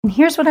And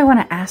here's what I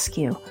want to ask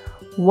you.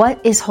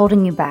 What is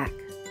holding you back?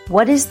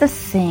 What is the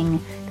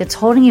thing that's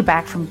holding you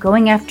back from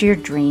going after your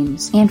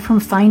dreams and from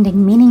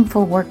finding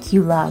meaningful work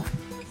you love?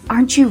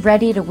 Aren't you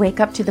ready to wake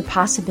up to the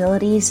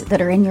possibilities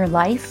that are in your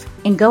life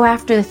and go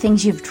after the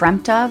things you've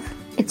dreamt of?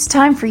 It's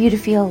time for you to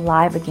feel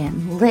alive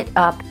again, lit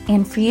up,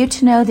 and for you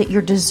to know that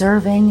you're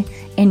deserving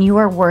and you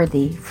are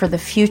worthy for the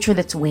future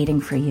that's waiting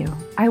for you.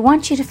 I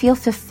want you to feel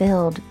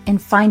fulfilled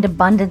and find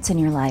abundance in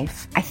your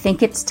life. I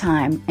think it's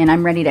time, and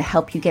I'm ready to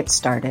help you get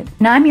started.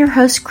 And I'm your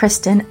host,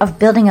 Kristen, of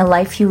Building a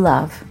Life You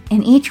Love.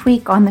 And each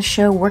week on the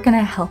show, we're going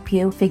to help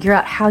you figure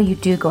out how you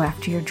do go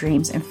after your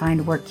dreams and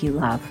find work you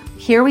love.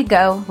 Here we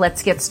go.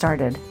 Let's get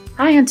started.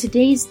 Hi, on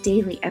today's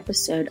daily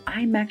episode,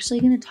 I'm actually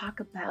going to talk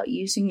about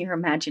using your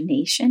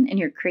imagination and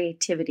your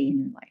creativity in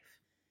your life.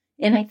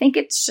 And I think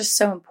it's just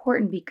so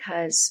important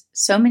because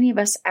so many of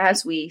us,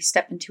 as we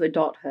step into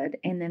adulthood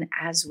and then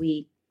as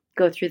we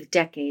go through the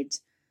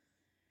decades,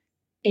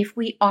 if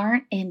we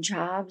aren't in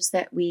jobs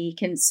that we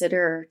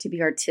consider to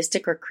be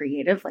artistic or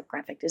creative, like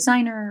graphic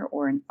designer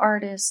or an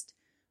artist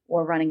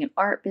or running an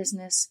art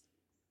business,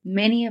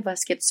 many of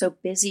us get so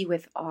busy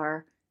with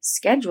our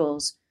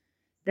schedules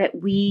that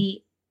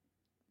we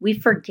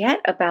forget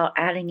about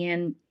adding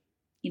in,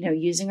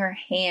 using our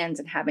hands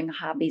and having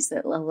hobbies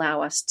that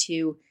allow us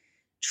to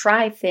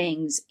try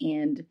things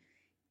and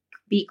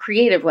be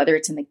creative, whether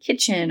it's in the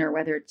kitchen or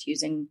whether it's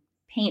using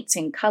paints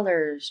and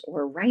colors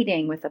or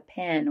writing with a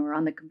pen or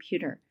on the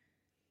computer.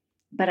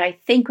 But I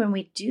think when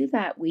we do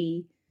that,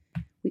 we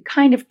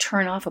kind of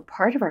turn off a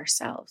part of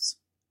ourselves.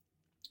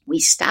 We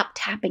stop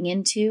tapping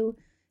into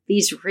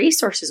these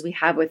resources we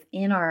have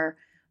within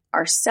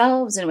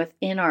ourselves and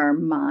within our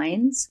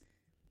minds.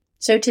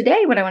 So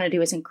today, what I want to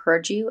do is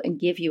encourage you and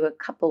give you a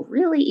couple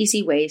really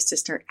easy ways to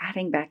start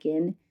adding back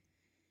in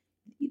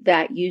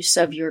that use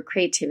of your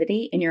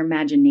creativity and your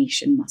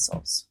imagination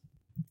muscles.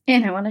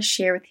 And I want to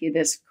share with you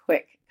this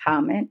quick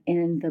comment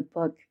in the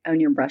book Own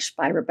Your Brush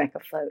by Rebecca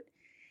Float.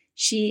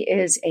 She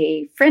is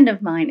a friend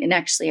of mine, and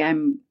actually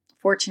I'm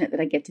fortunate that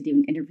I get to do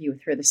an interview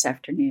with her this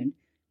afternoon.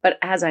 But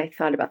as I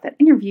thought about that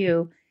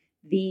interview,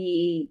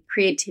 the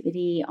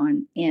creativity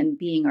and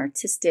being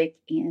artistic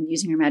and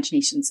using her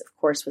imaginations, of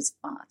course, was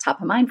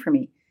top of mind for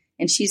me.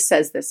 And she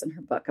says this in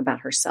her book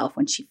about herself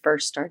when she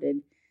first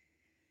started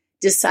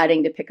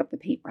deciding to pick up the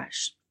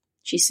paintbrush.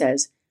 She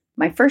says,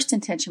 "My first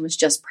intention was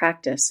just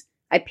practice.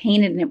 I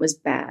painted and it was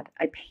bad.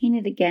 I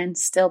painted again,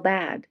 still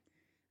bad.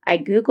 I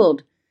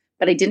Googled,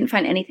 but I didn't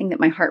find anything that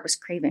my heart was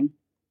craving.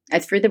 I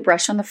threw the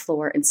brush on the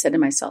floor and said to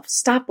myself,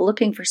 stop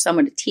looking for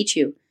someone to teach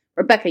you.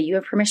 Rebecca, you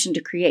have permission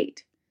to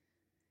create."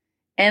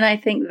 And I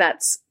think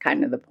that's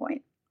kind of the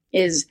point,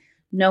 is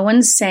no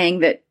one's saying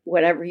that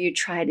whatever you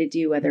try to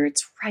do, whether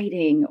it's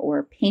writing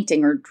or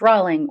painting or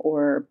drawing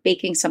or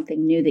baking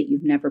something new that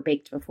you've never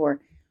baked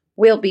before,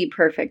 will be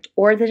perfect,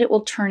 or that it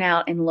will turn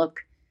out and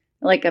look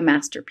like a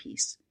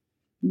masterpiece.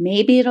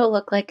 Maybe it'll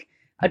look like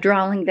a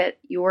drawing that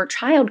your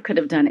child could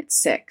have done at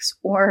 6,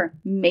 or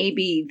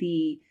maybe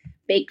the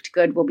baked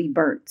good will be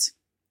burnt.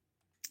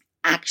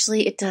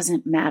 Actually, it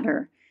doesn't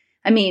matter.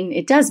 I mean,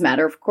 it does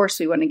matter. Of course,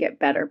 we want to get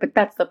better, but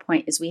that's the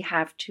point, is we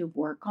have to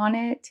work on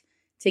it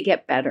to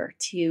get better,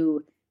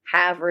 to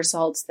have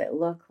results that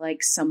look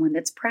like someone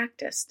that's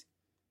practiced.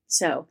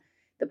 So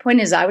the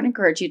point is, I would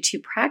encourage you to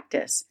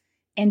practice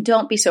and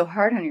don't be so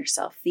hard on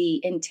yourself.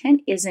 The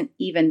intent isn't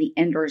even the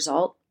end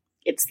result.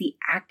 It's the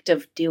act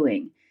of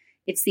doing.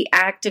 It's the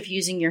act of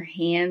using your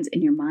hands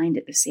and your mind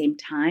at the same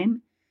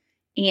time,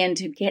 and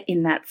to get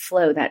in that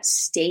flow, that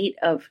state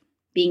of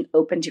being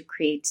open to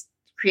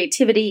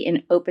creativity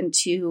and open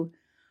to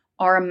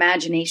our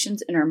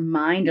imaginations and our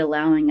mind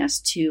allowing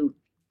us to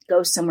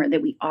go somewhere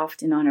that we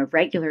often on a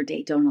regular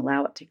day don't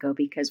allow it to go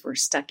because we're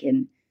stuck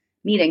in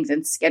meetings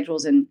and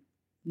schedules and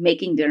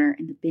making dinner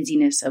and the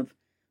busyness of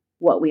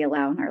what we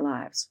allow in our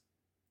lives.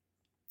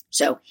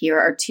 So here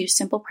are 2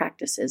 simple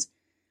practices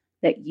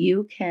that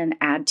you can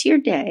add to your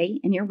day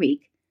and your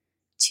week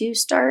to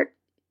start,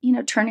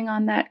 turning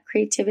on that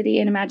creativity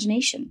and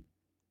imagination.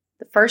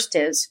 The first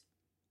is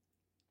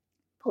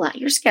pull out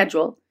your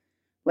schedule,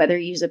 whether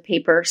you use a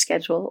paper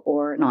schedule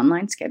or an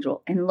online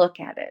schedule, and look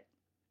at it.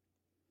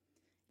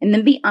 And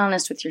then be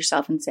honest with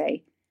yourself and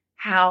say,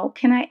 how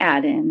can I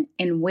add in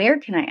and where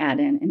can I add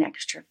in an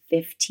extra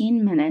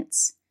 15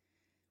 minutes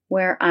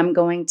where I'm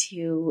going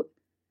to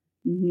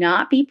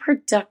not be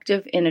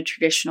productive in a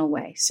traditional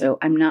way? So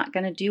I'm not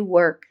going to do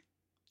work.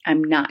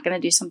 I'm not going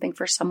to do something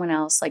for someone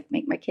else, like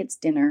make my kids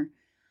dinner.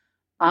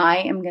 I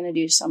am going to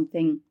do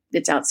something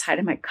that's outside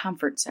of my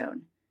comfort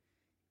zone,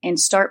 and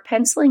start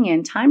penciling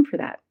in time for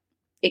that.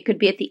 It could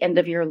be at the end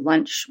of your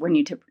lunch when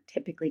you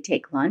typically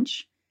take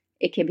lunch.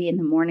 It could be in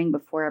the morning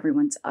before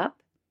everyone's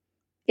up.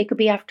 It could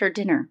be after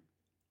dinner.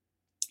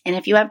 And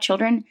if you have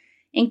children,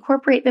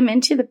 incorporate them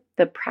into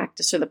the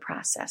practice or the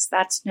process.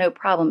 That's no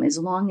problem, as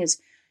long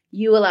as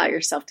you allow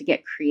yourself to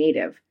get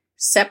creative,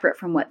 separate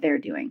from what they're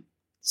doing.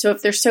 So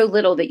if they're so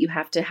little that you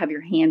have to have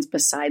your hands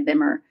beside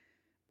them or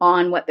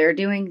on what they're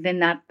doing, then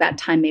that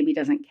time maybe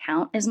doesn't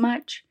count as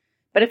much.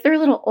 But if they're a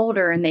little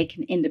older and they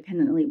can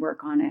independently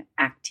work on an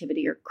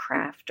activity or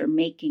craft or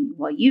making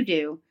while you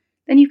do,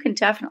 then you can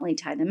definitely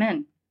tie them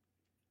in.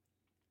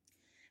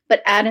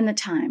 But add in the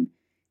time.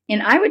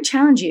 And I would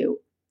challenge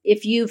you,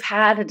 if you've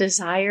had a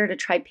desire to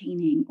try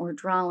painting or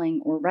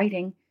drawing or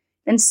writing,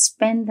 then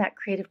spend that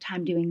creative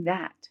time doing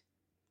that.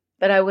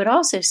 But I would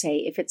also say,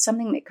 if it's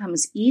something that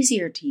comes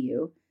easier to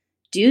you,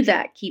 do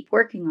that, keep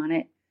working on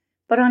it.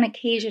 But on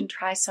occasion,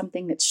 try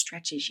something that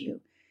stretches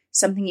you,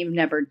 something you've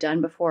never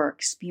done before or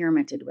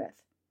experimented with.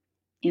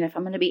 And if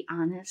I'm going to be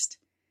honest,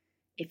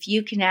 if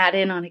you can add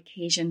in on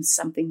occasion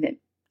something that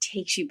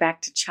takes you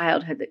back to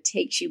childhood, that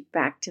takes you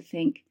back to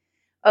think,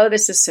 oh,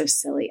 this is so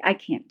silly, I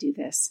can't do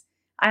this,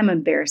 I'm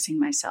embarrassing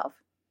myself.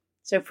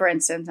 So for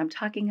instance, I'm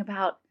talking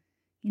about,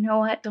 you know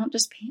what, don't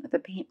just paint with a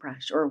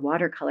paintbrush or a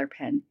watercolor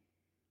pen.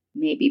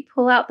 Maybe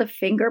pull out the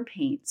finger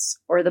paints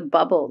or the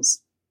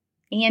bubbles.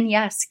 And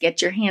yes,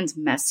 get your hands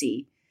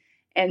messy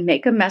and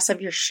make a mess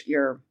of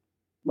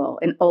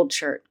an old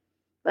shirt.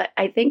 But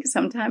I think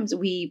sometimes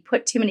we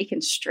put too many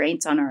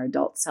constraints on our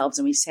adult selves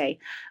and we say,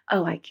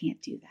 oh, I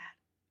can't do that.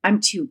 I'm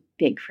too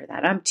big for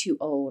that. I'm too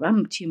old.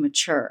 I'm too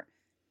mature.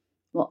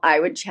 Well, I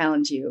would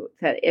challenge you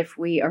that if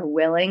we are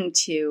willing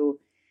to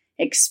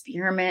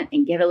experiment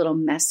and get a little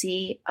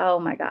messy, oh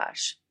my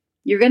gosh,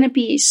 you're going to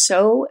be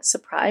so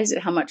surprised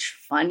at how much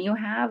fun you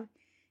have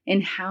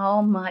and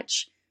how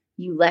much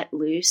you let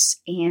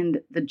loose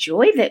and the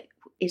joy that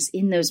is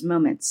in those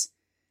moments.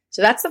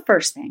 So that's the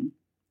first thing.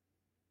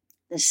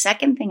 The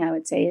second thing I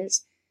would say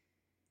is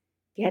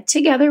get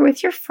together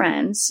with your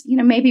friends,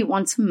 maybe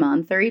once a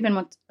month or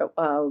even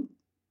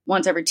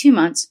once every 2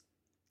 months,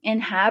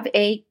 and have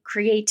a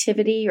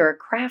creativity or a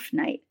craft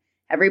night.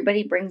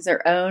 Everybody brings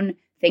their own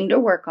thing to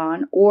work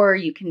on, or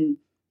you can,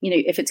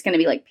 if it's going to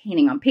be like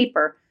painting on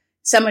paper,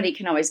 somebody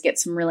can always get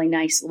some really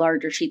nice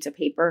larger sheets of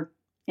paper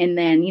and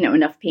then,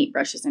 enough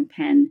paintbrushes and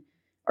pen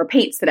or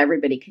paints that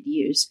everybody could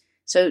use.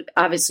 So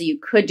obviously you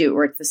could do it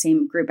where it's the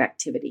same group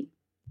activity.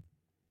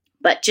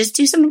 But just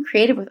do something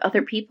creative with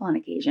other people on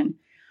occasion.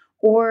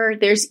 Or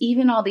there's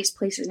even all these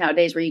places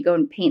nowadays where you go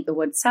and paint the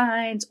wood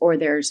signs, or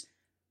there's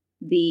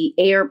the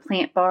air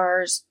plant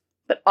bars.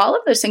 But all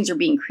of those things are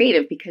being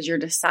creative because you're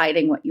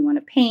deciding what you want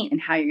to paint and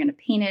how you're going to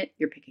paint it.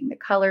 You're picking the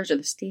colors or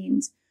the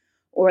stains.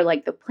 Or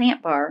like the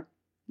plant bar,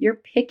 you're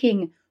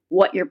picking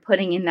what you're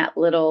putting in that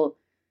little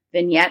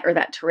vignette or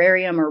that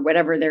terrarium or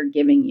whatever they're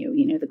giving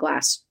you, the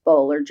glass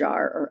bowl or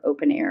jar or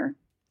open air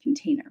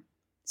container.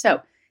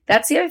 So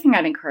that's the other thing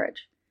I'd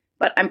encourage.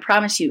 But I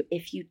promise you,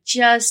 if you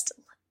just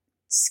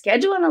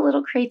schedule in a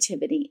little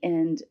creativity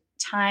and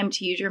time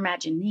to use your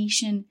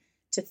imagination,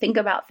 to think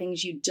about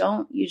things you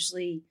don't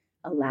usually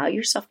allow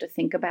yourself to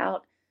think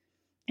about,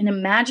 and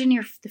imagine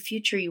the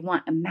future you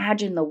want.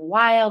 Imagine the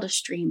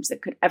wildest dreams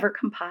that could ever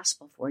come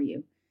possible for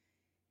you.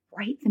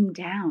 Write them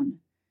down.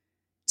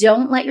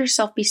 Don't let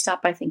yourself be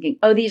stopped by thinking,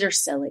 oh, these are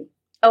silly.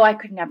 Oh, I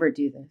could never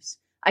do this.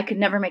 I could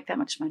never make that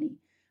much money.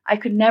 I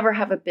could never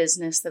have a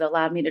business that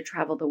allowed me to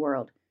travel the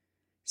world.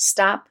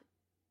 Stop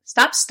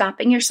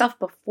stopping yourself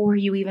before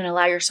you even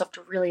allow yourself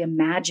to really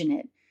imagine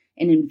it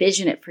and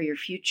envision it for your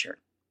future.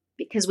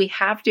 Because we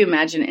have to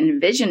imagine and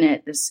envision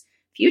it, this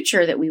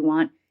future that we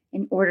want,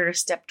 in order to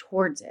step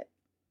towards it.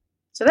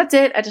 So that's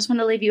it. I just want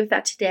to leave you with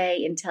that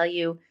today and tell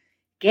you,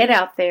 get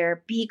out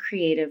there, be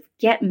creative,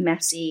 get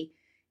messy,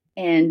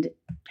 and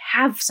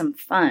have some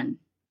fun.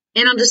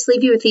 And I'll just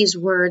leave you with these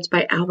words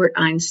by Albert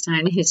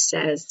Einstein, who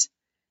says,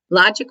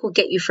 logic will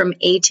get you from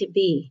A to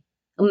B.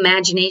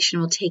 Imagination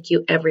will take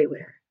you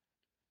everywhere.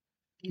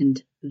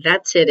 And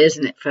that's it,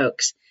 isn't it,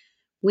 folks?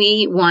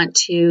 We want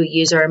to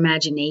use our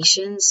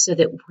imaginations so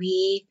that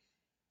we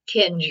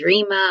can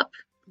dream up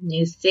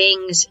new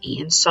things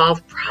and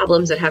solve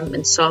problems that haven't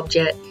been solved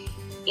yet,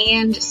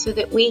 and so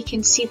that we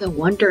can see the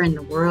wonder in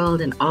the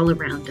world and all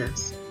around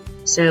us.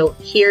 So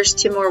here's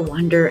to more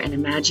wonder and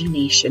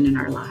imagination in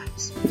our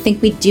lives. I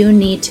think we do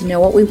need to know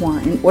what we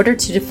want in order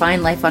to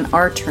define life on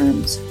our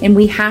terms, and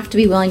we have to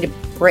be willing to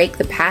break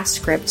the past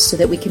scripts so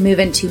that we can move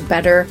into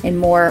better and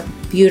more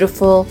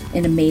beautiful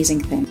and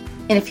amazing things.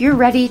 And if you're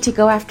ready to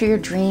go after your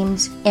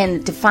dreams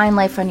and define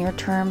life on your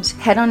terms,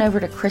 head on over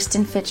to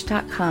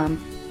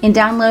KristenFitch.com and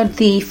download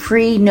the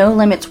free No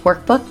Limits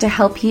workbook to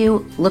help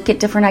you look at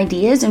different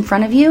ideas in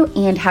front of you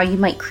and how you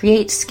might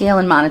create, scale,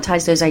 and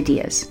monetize those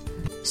ideas,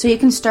 so you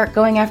can start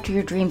going after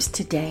your dreams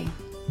today.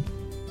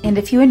 And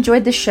if you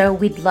enjoyed the show,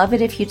 we'd love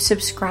it if you'd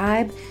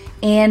subscribe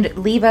and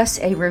leave us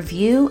a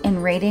review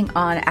and rating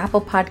on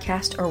Apple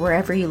Podcast or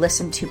wherever you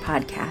listen to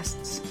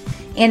podcasts.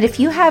 And if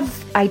you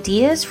have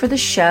ideas for the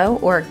show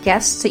or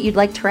guests that you'd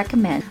like to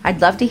recommend,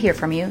 I'd love to hear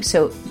from you.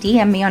 So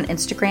DM me on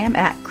Instagram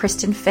at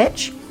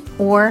KristenFitch,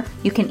 or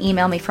you can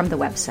email me from the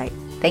website.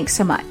 Thanks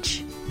so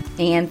much.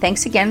 And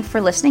thanks again for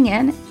listening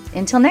in.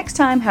 Until next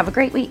time, have a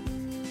great week.